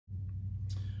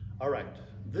All right,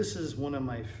 this is one of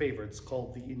my favorites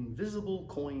called the invisible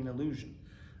coin illusion.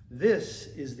 This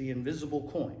is the invisible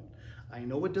coin. I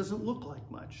know it doesn't look like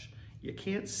much. You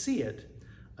can't see it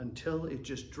until it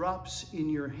just drops in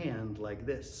your hand like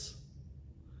this.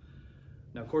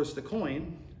 Now, of course, the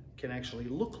coin can actually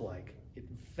look like it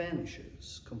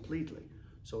vanishes completely.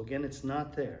 So again, it's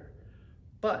not there.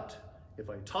 But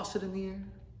if I toss it in the air,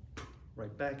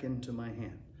 right back into my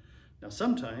hand. Now,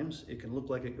 sometimes it can look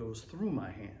like it goes through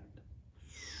my hand.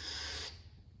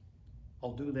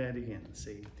 I'll do that again,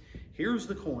 see? Here's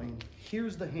the coin,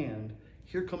 here's the hand,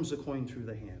 here comes the coin through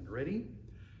the hand. Ready?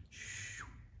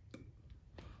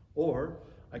 Or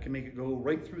I can make it go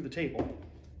right through the table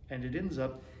and it ends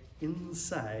up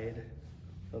inside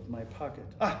of my pocket.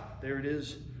 Ah, there it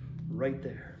is, right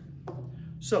there.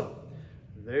 So,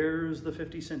 there's the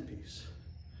 50-cent piece.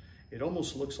 It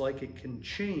almost looks like it can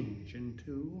change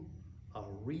into a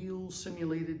real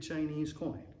simulated Chinese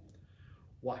coin.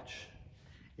 Watch.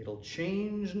 It'll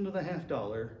change into the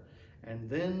 $50 and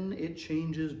then it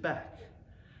changes back.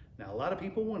 Now, a lot of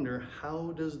people wonder,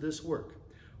 how does this work?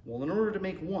 Well, in order to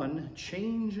make one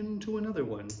change into another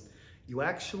one, you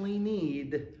actually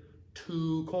need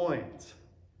 2 coins.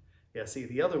 Yeah, see,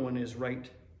 the other one is right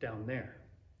down there.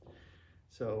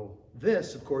 So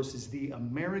this, of course, is the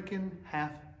American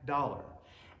 $50.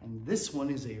 And this one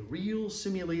is a real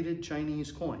simulated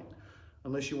Chinese coin,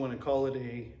 unless you want to call it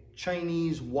a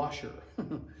Chinese washer,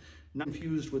 not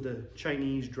confused with a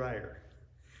Chinese dryer.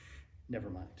 Never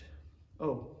mind.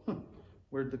 Oh,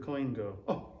 where'd the coin go?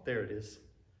 Oh, there it is.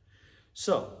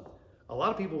 So, a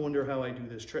lot of people wonder how I do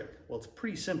this trick. Well, it's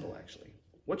pretty simple, actually.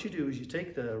 What you do is you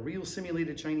take the real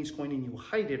simulated Chinese coin and you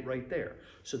hide it right there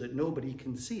so that nobody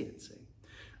can see it, see?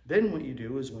 Then what you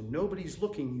do is when nobody's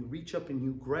looking, you reach up and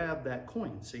you grab that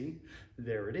coin, see?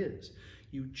 There it is.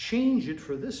 You change it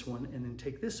for this one and then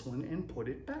take this one and put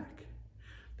it back.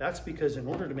 That's because in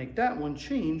order to make that one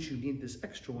change, you need this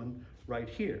extra one right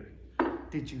here.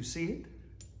 Did you see it?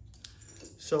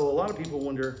 So a lot of people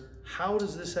wonder, how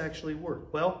does this actually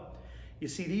work? Well, you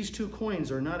see, these 2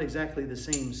 coins are not exactly the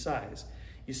same size.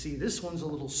 You see, this one's a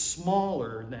little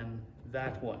smaller than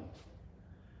that one.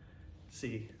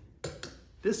 See,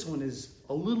 this one is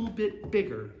a little bit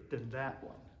bigger than that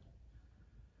one.